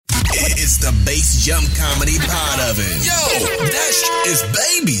It's the bass jump comedy part of it. Yo, that is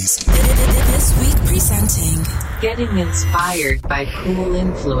babies. This week presenting Getting Inspired by Cool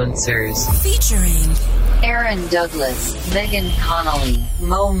Influencers. Featuring Aaron Douglas, Megan Connolly,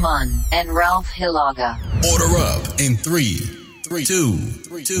 Mo Munn, and Ralph Hilaga. Order up in 3, 2,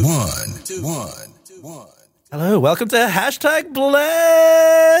 1. Hello, welcome to Hashtag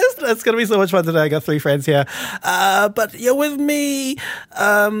Blessed. It's going to be so much fun today. I got 3 friends here. But you're with me,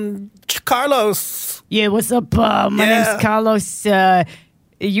 Carlos. Yeah, what's up? My name's Carlos.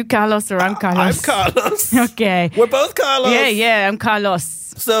 You Carlos or I'm Carlos? I'm Carlos. Okay. We're both Carlos. Yeah, I'm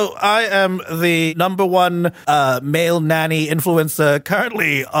Carlos. So I am the number one male nanny influencer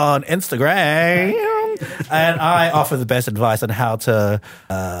currently on Instagram. And I offer the best advice on how to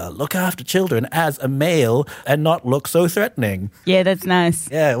look after children as a male and not look so threatening. Yeah, that's nice.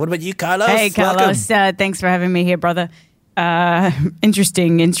 Yeah, what about you, Carlos? Hey, Carlos. Thanks for having me here, brother.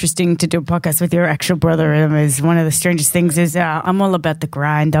 Interesting to do a podcast with your actual brother. Is one of the strangest things is I'm all about the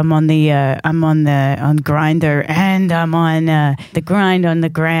grind. I'm on Grindr, and I'm on the grind on the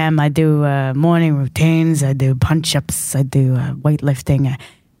gram. I do morning routines. I do punch-ups. I do weightlifting.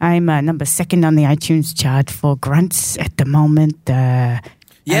 I'm number 2 on the iTunes chart for grunts at the moment. I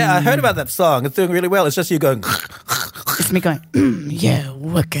heard about that song. It's doing really well. It's just you going... It's me going, yeah,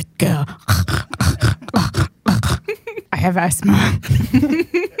 work it, girl. I have asthma.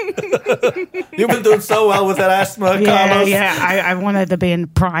 You've been doing so well with that asthma, Carlos. Yeah, I wanted to be a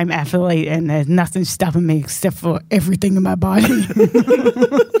prime athlete, and there's nothing stopping me except for everything in my body.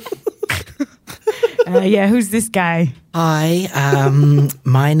 Who's this guy? Hi,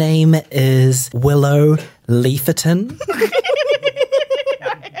 my name is Willow Leaferton.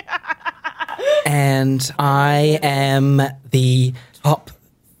 And I am the top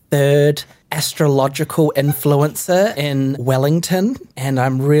 3rd astrological influencer in Wellington, and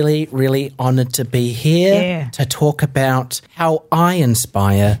I'm really, really honoured to be here to talk about how I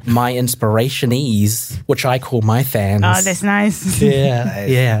inspire my inspirationees, which I call my fans. Oh, that's nice.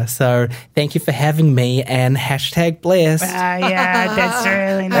 Yeah. So thank you for having me, and hashtag blessed. Yeah, that's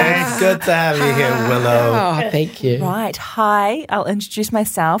really nice. It's good to have you here, Willow. Oh, thank you. Right. Hi. I'll introduce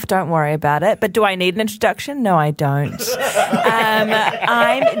myself. Don't worry about it. But do I need an introduction? No, I don't.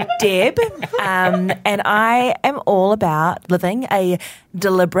 I'm Deb. And I am all about living a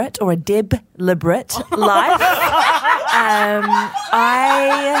deliberate or a Deb-liberate life.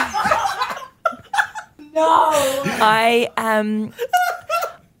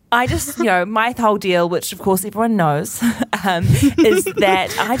 I just, my whole deal, which of course everyone knows, is that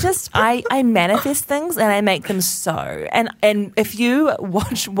I manifest things and I make them so. And if you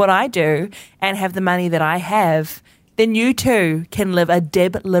watch what I do and have the money that I have, then you too can live a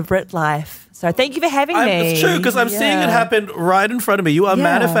Deb-liberate life. So thank you for having me. It's true, because I'm seeing it happen right in front of me. You are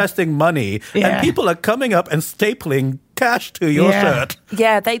manifesting money, and people are coming up and stapling cash to your shirt.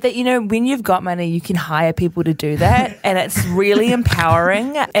 Yeah, they when you've got money, you can hire people to do that, and it's really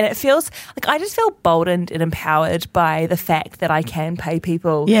empowering. And it feels like I just feel boldened and empowered by the fact that I can pay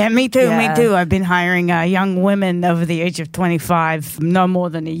people. Yeah, me too. I've been hiring young women over the age of 25, no more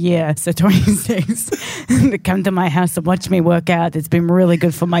than a year, so 26, to come to my house and watch me work out. It's been really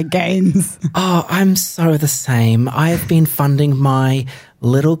good for my gains. Oh, I'm so the same. I've been funding my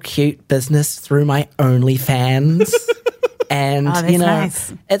little cute business through my OnlyFans. And,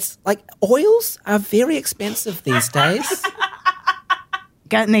 nice. It's like oils are very expensive these days.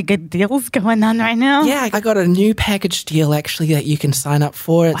 Got any good deals going on right now? Yeah, I got a new package deal actually that you can sign up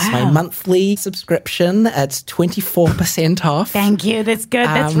for. It's my monthly subscription. It's 24% off. Thank you. That's good.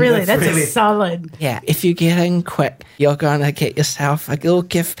 That's really solid. Yeah, if you get in quick, you're going to get yourself a little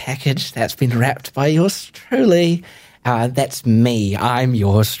gift package that's been wrapped by yours truly. That's me. I'm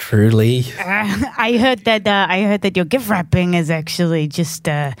yours truly. I heard that your gift wrapping is actually just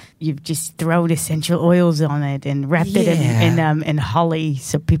you just throw essential oils on it and wrap it in holly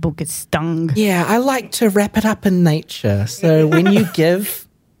so people get stung. Yeah, I like to wrap it up in nature. So when you give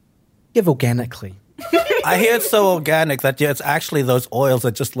organically. I hear it's so organic that it's actually those oils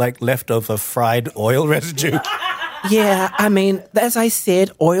that just like leftover fried oil residue. Yeah, I mean, as I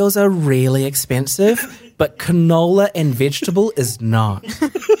said, oils are really expensive, but canola and vegetable is not.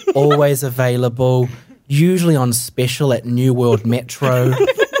 Always available, usually on special at New World Metro.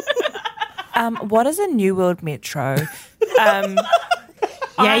 What is a New World Metro?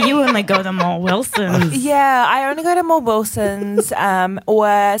 You only go to More Wilson's. Yeah, I only go to More Wilson's,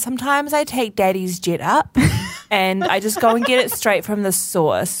 or sometimes I take Daddy's Jet Up. And I just go and get it straight from the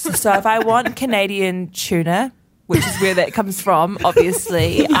source. So if I want Canadian tuna, which is where that comes from,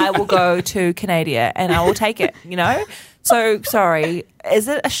 obviously, I will go to Canada and I will take it, So, sorry, is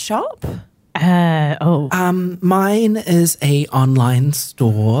it a shop? Mine is a online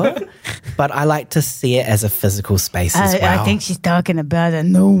store, but I like to see it as a physical space as well. I think she's talking about a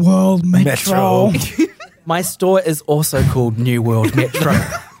New World Metro. My store is also called New World Metro.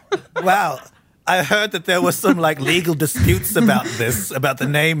 Wow. I heard that there was some legal disputes about this, about the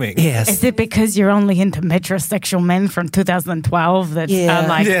naming. Yes. Is it because you're only into metrosexual men from 2012 that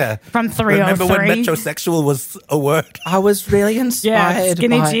are from 303? Remember when metrosexual was a word? I was really inspired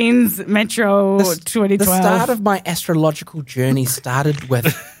skinny by jeans, Metro 2012. The start of my astrological journey started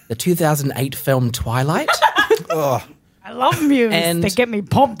with the 2008 film Twilight. I love music. And- they get me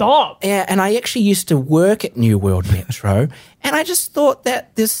pumped up. Yeah, and I actually used to work at New World Metro, and I just thought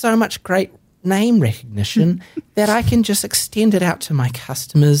that there's so much great name recognition that I can just extend it out to my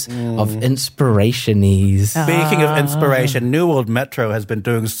customers of inspirationies. Speaking of inspiration, New World Metro has been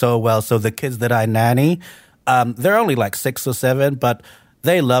doing so well. So the kids that I nanny, they're only 6 or 7, but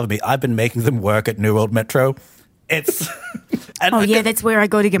they love me. I've been making them work at New World Metro. It's... that's where I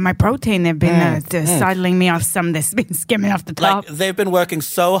go to get my protein. They've been sidling me off some that's been skimming off the top. They've been working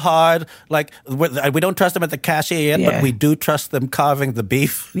so hard. We don't trust them at the cashier yet, but we do trust them carving the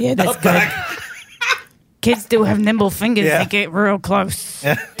beef. Yeah, that's good. Kids do have nimble fingers. Yeah. They get real close.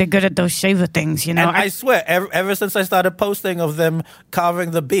 Yeah. They're good at those shaver things, you know. And I swear, ever since I started posting of them carving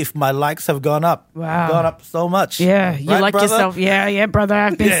the beef, my likes have gone up. Wow. Gone up so much. Yeah, you right, like brother? yourself. Yeah, brother.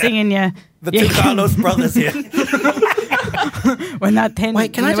 I've been singing you. The two Carlos brothers here. We're not 10.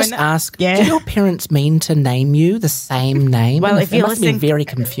 Wait, can I just ask, Yeah. do your parents mean to name you the same name? Well, And if you it must listen- be very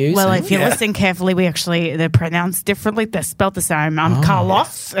confusing. Well, if you listen carefully, they're pronounced differently. They're spelled the same. I'm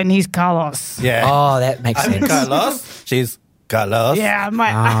Carlos, and he's Carlos. Yeah. Oh, that makes I'm sense. Carlos. She's Carlos. Yeah,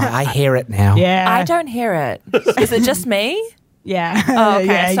 I hear it now. yeah. I don't hear it. Is it just me? Yeah. Oh, okay,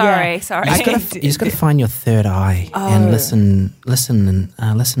 Yeah, sorry. You just got to find your third eye and listen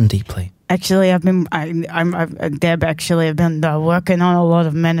deeply. Actually, I've been working on a lot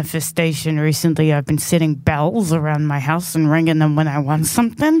of manifestation recently. I've been setting bells around my house and ringing them when I want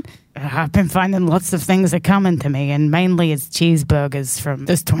something. I've been finding lots of things that come into me, and mainly it's cheeseburgers from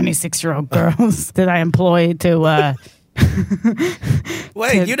those 26-year-old girls that I employ to.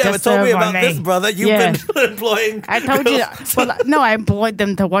 Wait, you never told me about this, brother. You've been employing. I told you. Well, no, I employed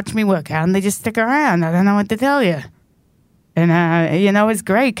them to watch me work out, and they just stick around. I don't know what to tell you. And, it's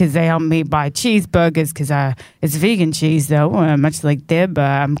great because they help me buy cheeseburgers because it's vegan cheese, though, much like Deb.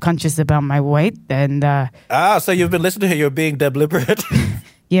 I'm conscious about my weight. And so you've been listening to her. You're being deliberate.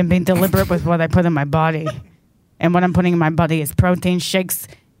 I'm being deliberate with what I put in my body. And what I'm putting in my body is protein shakes,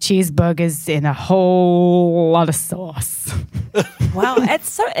 cheeseburgers, and a whole lot of sauce. Wow, it's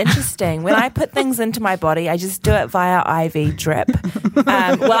so interesting. When I put things into my body, I just do it via IV drip.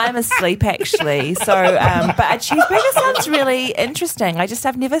 Well, I'm asleep actually. So, but a cheeseburger sounds really interesting.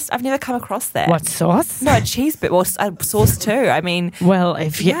 I've never come across that. What, sauce? No, a cheeseburger. Well, sauce too. I mean, well,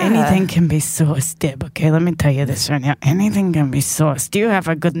 anything can be sauce, Deb. Okay, let me tell you this right now. Anything can be sauce. Do you have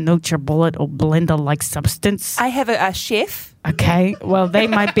a good NutriBullet or blender-like substance? I have a chef. Okay, well, they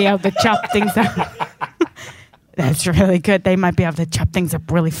might be able to chop things up. That's really good. They might be able to chop things up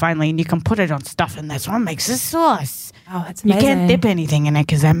really finely, and you can put it on stuff, and that's what makes it sauce. Oh, that's You amazing. can't dip anything in it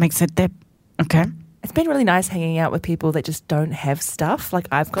because that makes it dip. Okay? It's been really nice hanging out with people that just don't have stuff. Like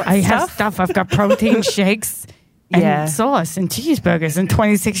I've got I stuff. have stuff. I've got protein shakes and sauce and cheeseburgers and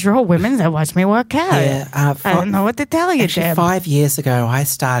 26-year-old women that watch me work out. Yeah, I don't know what to tell you, Actually, Deb. 5 years ago, I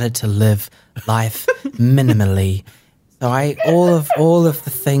started to live life minimally. So all of the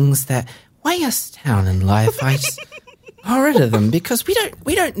things that weigh us down in life, I just got rid of them because we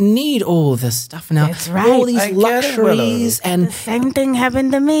don't need all this stuff now. That's right. All these I get it, luxuries and The same thing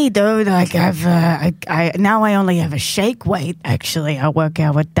happened to me, dude. Like now I only have a shake weight. Actually, I work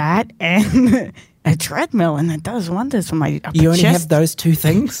out with that and a treadmill, and it does wonders for my upper you only chest. have those two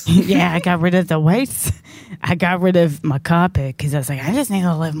things. Yeah, I got rid of the weights. I got rid of my carpet because I was like, I just need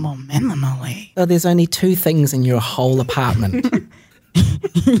to live more minimally. So there's only two things in your whole apartment.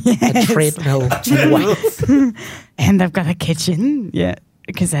 A treadmill and weights. And I've got a kitchen, yeah,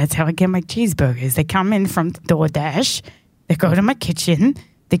 because that's how I get my cheeseburgers. They come in from DoorDash, they go to my kitchen,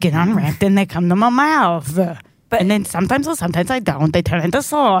 they get unwrapped, and they come to my mouth. And then sometimes I don't. They turn into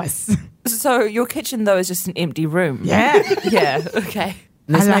sauce. So your kitchen though is just an empty room. Yeah. Yeah. Okay.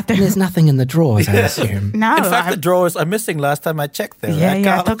 There's nothing in the drawers, I assume. No. In fact, the drawers are missing last time I checked them. Yeah, right, I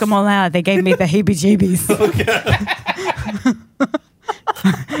Carlos? took them all out. They gave me the heebie-jeebies.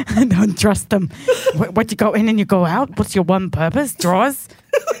 I don't trust them. What, you go in and you go out? What's your one purpose? Drawers?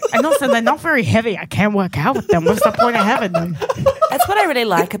 And also, they're not very heavy. I can't work out with them. What's the point of having them? That's what I really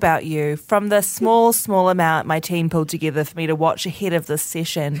like about you. From the small amount my team pulled together for me to watch ahead of this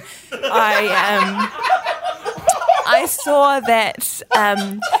session, I saw that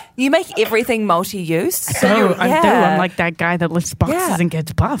you make everything multi-use. So I do. I'm like that guy that lifts boxes and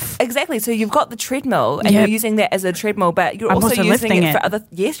gets buff. Exactly. So you've got the treadmill and you're using that as a treadmill, but you're I'm also using lifting it for other.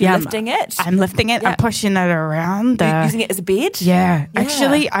 Yes, you're lifting it. I'm lifting it. I'm pushing it around. You're using it as a bed. Yeah.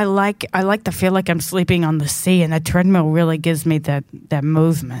 Actually, I like to feel like I'm sleeping on the sea, and the treadmill really gives me that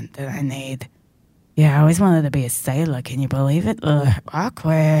movement that I need. Yeah, I always wanted to be a sailor. Can you believe it? Ugh,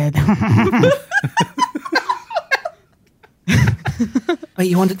 awkward. Wait,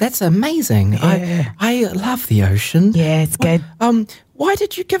 you wanted? That's amazing. Yeah. I love the ocean. Yeah, it's good. Why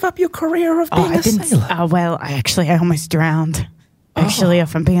did you give up your career of being a sailor? I almost drowned. Actually,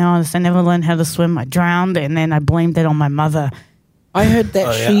 if I'm being honest, I never learned how to swim. I drowned, and then I blamed it on my mother. I heard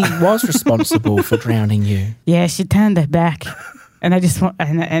that she was responsible for drowning you. Yeah, she turned her back. And I just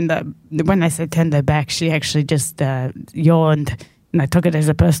when I said turned her back, she actually just yawned, and I took it as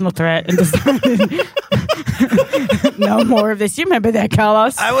a personal threat and decided no more of this. You remember that,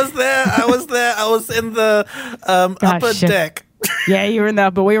 Carlos? I was there. I was in the upper deck. Yeah, you were in the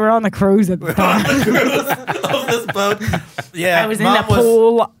upper. We were on the cruise at the time. Of this boat. Yeah, I was in the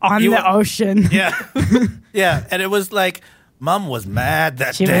pool on the ocean. Yeah, yeah, and it was like. Mom was mad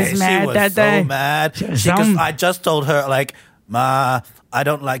that day. She was mad that day. So mad. Because I just told her, like, Ma, I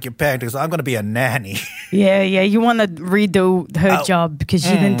don't like your parenting, so I'm going to be a nanny. Yeah. You want to redo her job because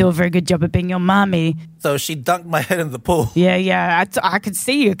she didn't do a very good job at being your mommy. So she dunked my head in the pool. Yeah. I could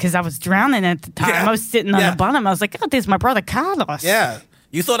see you because I was drowning at the time. Yeah. I was sitting on the bottom. I was like, oh, there's my brother Carlos. Yeah.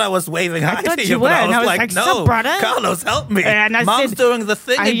 You thought I was waving hi to you, were, but and I was like, no, so, brother. Carlos, help me. And I Mom's said, doing the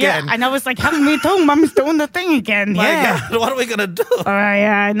thing again. Yeah, and I was like, help me too. Mom's doing the thing again. My yeah. God, what are we going to do?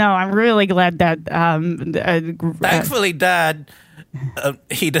 Yeah, I know. I'm really glad that... Thankfully, Dad...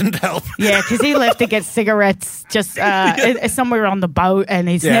 he didn't help. Yeah, because he left to get cigarettes just somewhere on the boat, and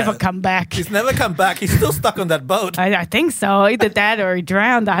he's never come back. He's never come back. He's still stuck on that boat. I think so. Either that or he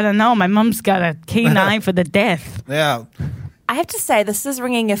drowned. I don't know. My mum's got a keen eye for the death. Yeah. I have to say, this is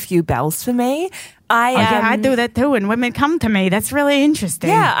ringing a few bells for me. I do that too, and women come to me. That's really interesting.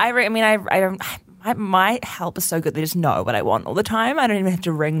 Yeah, I don't. My help is so good. They just know what I want all the time. I don't even have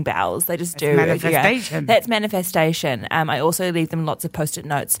to ring bells. They just do. Manifestation. That's manifestation. I also leave them lots of Post-it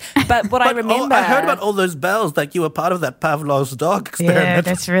notes. But what I remember... I heard about all those bells, like you were part of that Pavlov's dog experiment. Yeah,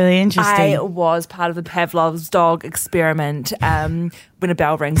 that's really interesting. I was part of the Pavlov's dog experiment. When a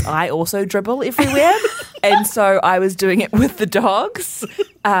bell rings, I also dribble everywhere. And so I was doing it with the dogs.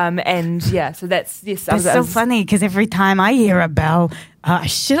 So that's... Yes, It's so funny because every time I hear a bell, I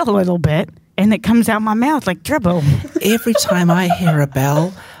shit a little bit. And it comes out my mouth like dribble. Every time I hear a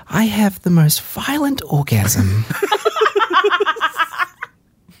bell, I have the most violent orgasm.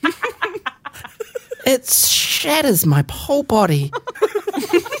 It shatters my whole body.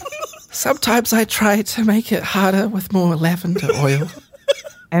 Sometimes I try to make it harder with more lavender oil.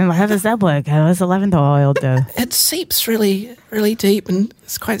 And how does that work? How does the lavender oil do? It seeps really, really deep and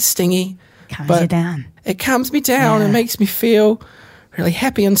it's quite stingy. Calms you down. It calms me down and makes me feel... really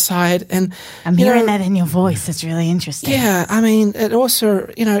happy inside. And I'm hearing that in your voice. It's really interesting. Yeah, I mean, it also,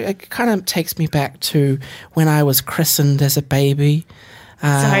 it kind of takes me back to when I was christened as a baby. So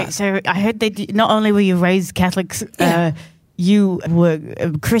I heard that not only were you raised Catholics, you were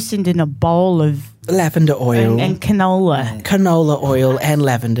christened in a bowl of lavender oil and canola. Canola oil and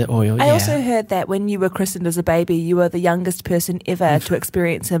lavender oil. I also heard that when you were christened as a baby, you were the youngest person ever to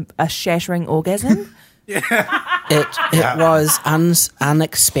experience a shattering orgasm. It was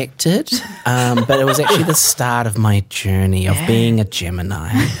unexpected, but it was actually the start of my journey of being a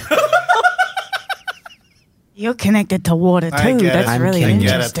Gemini. You're connected to water too. That's really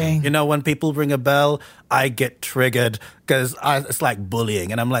interesting. You know, when people ring a bell, I get triggered because it's like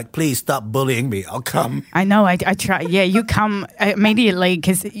bullying, and I'm like, please stop bullying me. I'll come. I know. I try. Yeah, you come immediately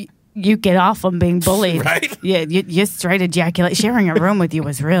because you get off on being bullied. Right? Yeah, you straight ejaculate. Sharing a room with you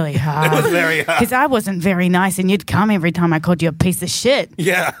was really hard. It was very hard. Because I wasn't very nice, and you'd come every time I called you a piece of shit.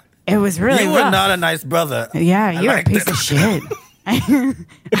 Yeah. It was really You were rough. not a nice brother. Yeah, you're a piece of shit. Hey,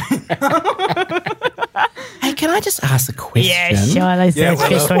 can I just ask a question? Yeah, sure. Let's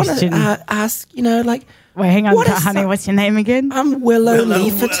ask a question. I want to ask, Wait, hang on, honey. What's your name again? I'm Willow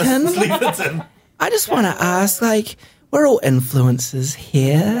Leaferton. I just want to ask, we're all influencers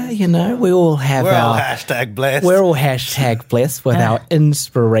here, We all have We're all hashtag blessed. We're all hashtag blessed with our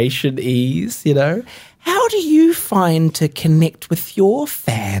inspiration ease, How do you find to connect with your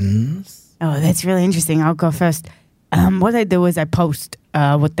fans? Oh, that's really interesting. I'll go first. What I do is I post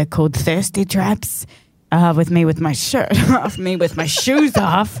what they're called thirsty traps. with me with my shirt off, me with my shoes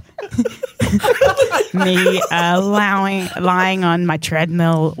off, me lying on my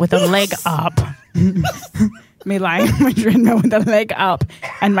treadmill with a leg up. Me lying on my treadmill with a leg up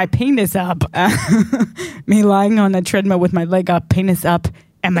and my penis up. Me lying on a treadmill with my leg up, penis up,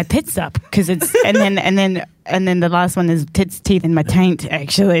 and my tits up. Because it's and then the last one is tits, teeth, and my taint.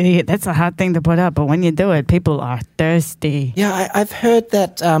 Actually, that's a hard thing to put up, but when you do it, people are thirsty. Yeah, I've heard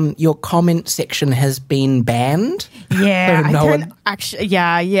that your comment section has been banned. Yeah, So actually,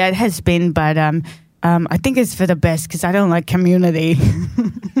 yeah, it has been, but I think it's for the best because I don't like community.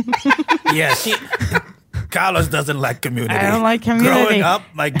 Yeah, Carlos doesn't like community. I don't like community. Growing up,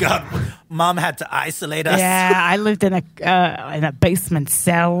 my God, Mom had to isolate us. Yeah, I lived in a basement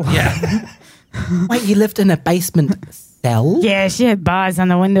cell. Yeah. Wait, you lived in a basement cell? Yeah, she had bars on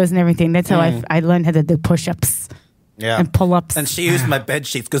the windows and everything. That's how I learned how to do push-ups and pull-ups. And she used my bed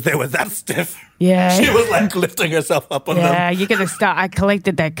sheets because they were that stiff. Yeah. She was like lifting herself up on them. Yeah, you got to start. I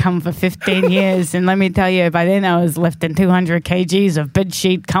collected that cum for 15 years. And let me tell you, by then I was lifting 200 kgs of bed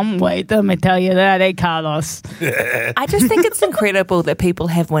sheet cum weight. Let me tell you that, Carlos? I just think it's incredible that people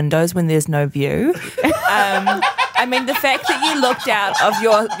have windows when there's no view. I mean, the fact that you looked out of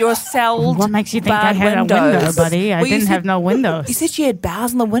your cell. What makes you think I had a window, buddy? I didn't have no windows. You said you had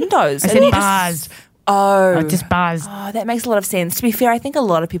bars on the windows. I said bars. Just bars. Oh, that makes a lot of sense. To be fair, I think a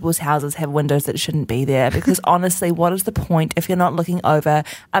lot of people's houses have windows that shouldn't be there because honestly, what is the point if you're not looking over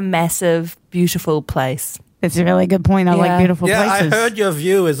a massive, beautiful place? That's a really good point. I like beautiful places. I heard your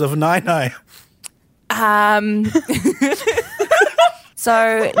view is of Nai.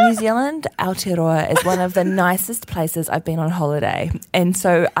 So New Zealand, Aotearoa, is one of the nicest places I've been on holiday. And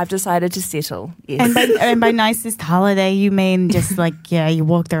so I've decided to settle. Yes. And by nicest holiday, you mean just like, you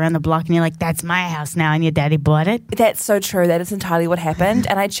walked around the block and you're like, that's my house now and your daddy bought it? That's so true. That is entirely what happened.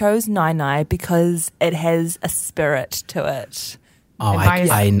 And I chose Nai because it has a spirit to it. Oh,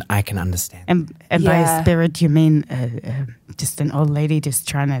 I can understand. And by a spirit, you mean just an old lady just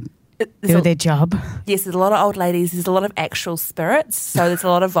trying to do their job? Yes, there's a lot of old ladies. There's a lot of actual spirits. So there's a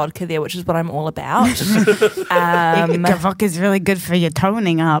lot of vodka there, which is what I'm all about. Vodka is really good for your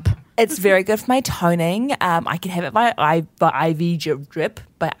toning up. It's very good for my toning. I can have it by IV drip,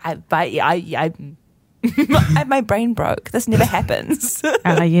 my brain broke. This never happens.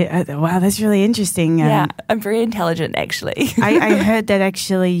 Wow, that's really interesting. Yeah, I'm very intelligent, actually. I heard that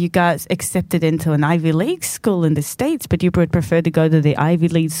actually you got accepted into an Ivy League school in the States, but you would prefer to go to the Ivy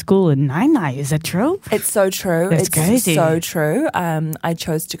League school in Nai. Is that true? It's so true. That's it's crazy. So true. I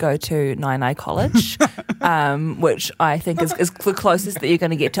chose to go to Nai College, which I think is the closest that you're going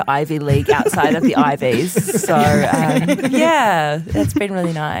to get to Ivy League outside of the Ivies. So, yeah, it's been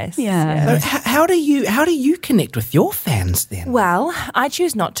really nice. Yeah. So how do you connect with your fans then? Well, I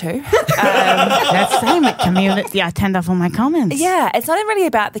choose not to. That's the same at community. I turned off all my comments. Yeah, it's not really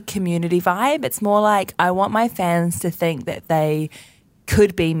about the community vibe. It's more like I want my fans to think that they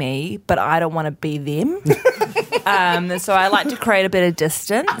could be me, but I don't want to be them. So I like to create a bit of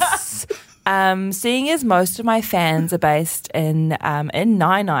distance. Seeing as most of my fans are based in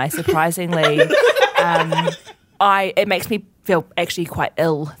Nai, surprisingly, it makes me feel actually quite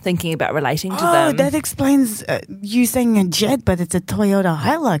ill thinking about relating to them. That explains you saying a jet, but it's a Toyota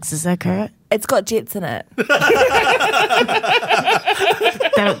Hilux. Is that correct? It's got jets in it. The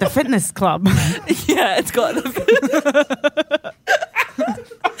fitness club. Yeah, it's got.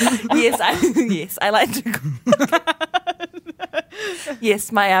 Yes, I like to.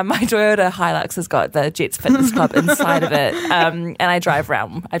 Yes, my Toyota Hilux has got the Jets Fitness Club inside of it, and I drive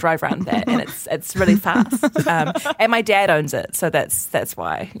around that, and it's really fast. And my dad owns it, so that's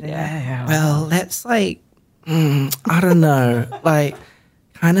why. Yeah. Well, that's like I don't know, like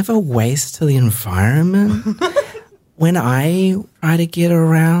kind of a waste to the environment. When I try to get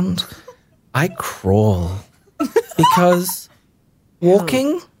around, I crawl because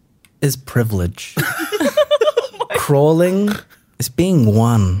walking is privilege. Crawling is being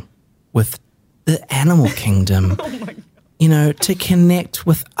one with the animal kingdom. To connect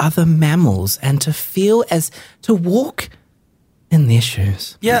with other mammals and to walk in their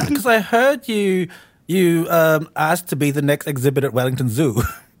shoes. Yeah, because I heard you asked to be the next exhibit at Wellington Zoo.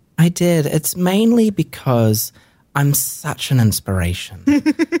 I did. It's mainly because I'm such an inspiration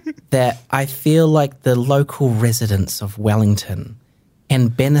that I feel like the local residents of Wellington can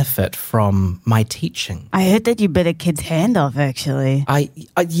benefit from my teaching. I heard that you bit a kid's hand off, actually.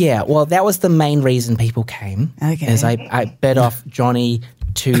 Yeah, well, that was the main reason people came. Okay. Is I bit off Johnny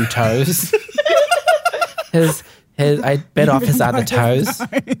 2 toes. I bit off his other toes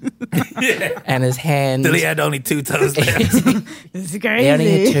and his hand. Till he had only 2 toes left. It's He crazy.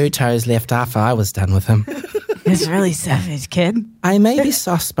 only had 2 toes left after I was done with him. It's really savage, kid. I may be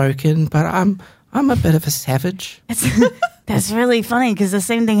soft-spoken, but I'm a bit of a savage. That's really funny because the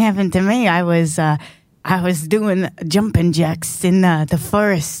same thing happened to me. I was doing jumping jacks in the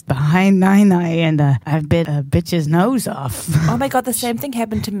forest behind Nine and I bit a bitch's nose off. Oh my God, the same thing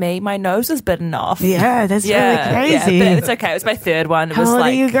happened to me. My nose was bitten off. Yeah, that's really crazy. Yeah, but it's okay. It was my 3rd one. It How was old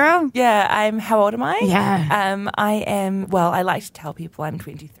like, are you, girl? Yeah, how old am I? Yeah. I am, well, I like to tell people I'm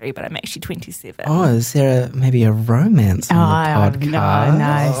 23, but I'm actually 27. Oh, is there maybe a romance on the podcast?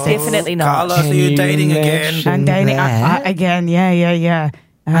 No. Definitely not. Carlos, are you dating again? I'm dating again. Yeah.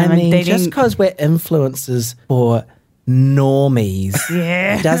 I I'm mean, dating. just because we're influencers for normies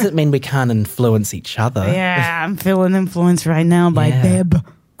Yeah. doesn't mean we can't influence each other. Yeah, I'm feeling influenced right now by Yeah. Deb.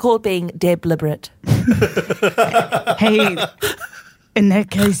 Called being deliberate. Hey, in that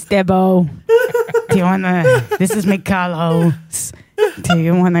case, Debo, do you wanna? This is me, Carlos. Do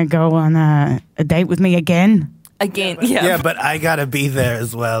you wanna go on a date with me again? Again, yeah. Yeah, but I gotta be there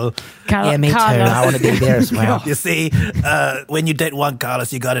as well. Yeah, me too. I want to be there as well. You see, when you date one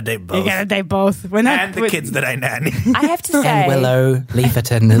Carlos, you gotta date both. You gotta date both. We're not, And the kids that I nanny. I have to say, And Willow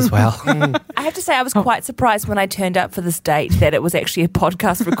Leaferton as well. I have to say, I was quite surprised when I turned up for this date that it was actually a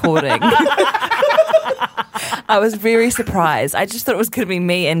podcast recording. I was very surprised. I just thought it was going to be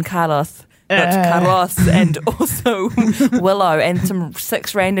me and Carlos. Carlos and also Willow and some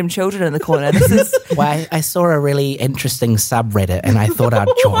 6 random children in the corner. This is Well, I saw a really interesting subreddit and I thought I'd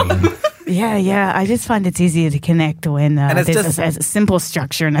join. Yeah. I just find it's easier to connect when it's there's just- a simple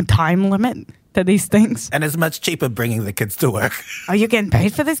structure and a time limit to these things. And it's much cheaper bringing the kids to work. Are you getting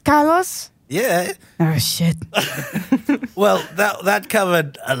paid for this, Carlos? Yeah. Oh shit! Well, that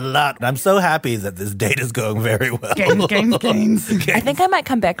covered a lot. I'm so happy that this date is going very well. Gains. I think I might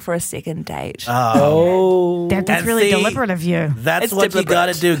come back for a second date. Oh. That's And really see, deliberate of you. That's It's what you deliberate.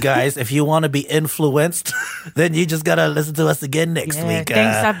 gotta do, guys. If you want to be influenced, then you just gotta listen to us again next week.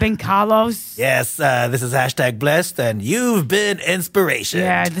 Thanks, I've been Carlos. Yes, this is #blessed, and you've been inspiration.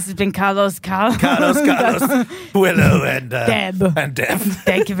 Yeah, this has been Carlos. Carlos, Willow, and Deb. And Deb.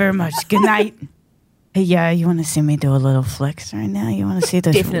 Thank you very much. Good night. Hey, yeah, you want to see me do a little flex right now? You want to see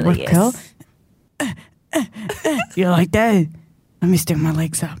this? Definitely, work out? yes. You like that? Let me stick my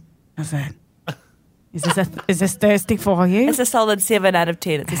legs up. How's that? Is this thirsty for you? It's a solid 7 out of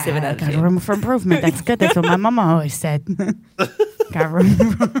 10. It's a 7 out of Got 10. room for improvement. That's good. That's what my mama always said. Got room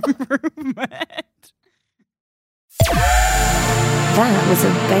for improvement. That was a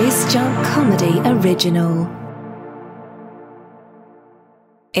Bass Jump Comedy original.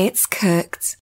 It's cooked.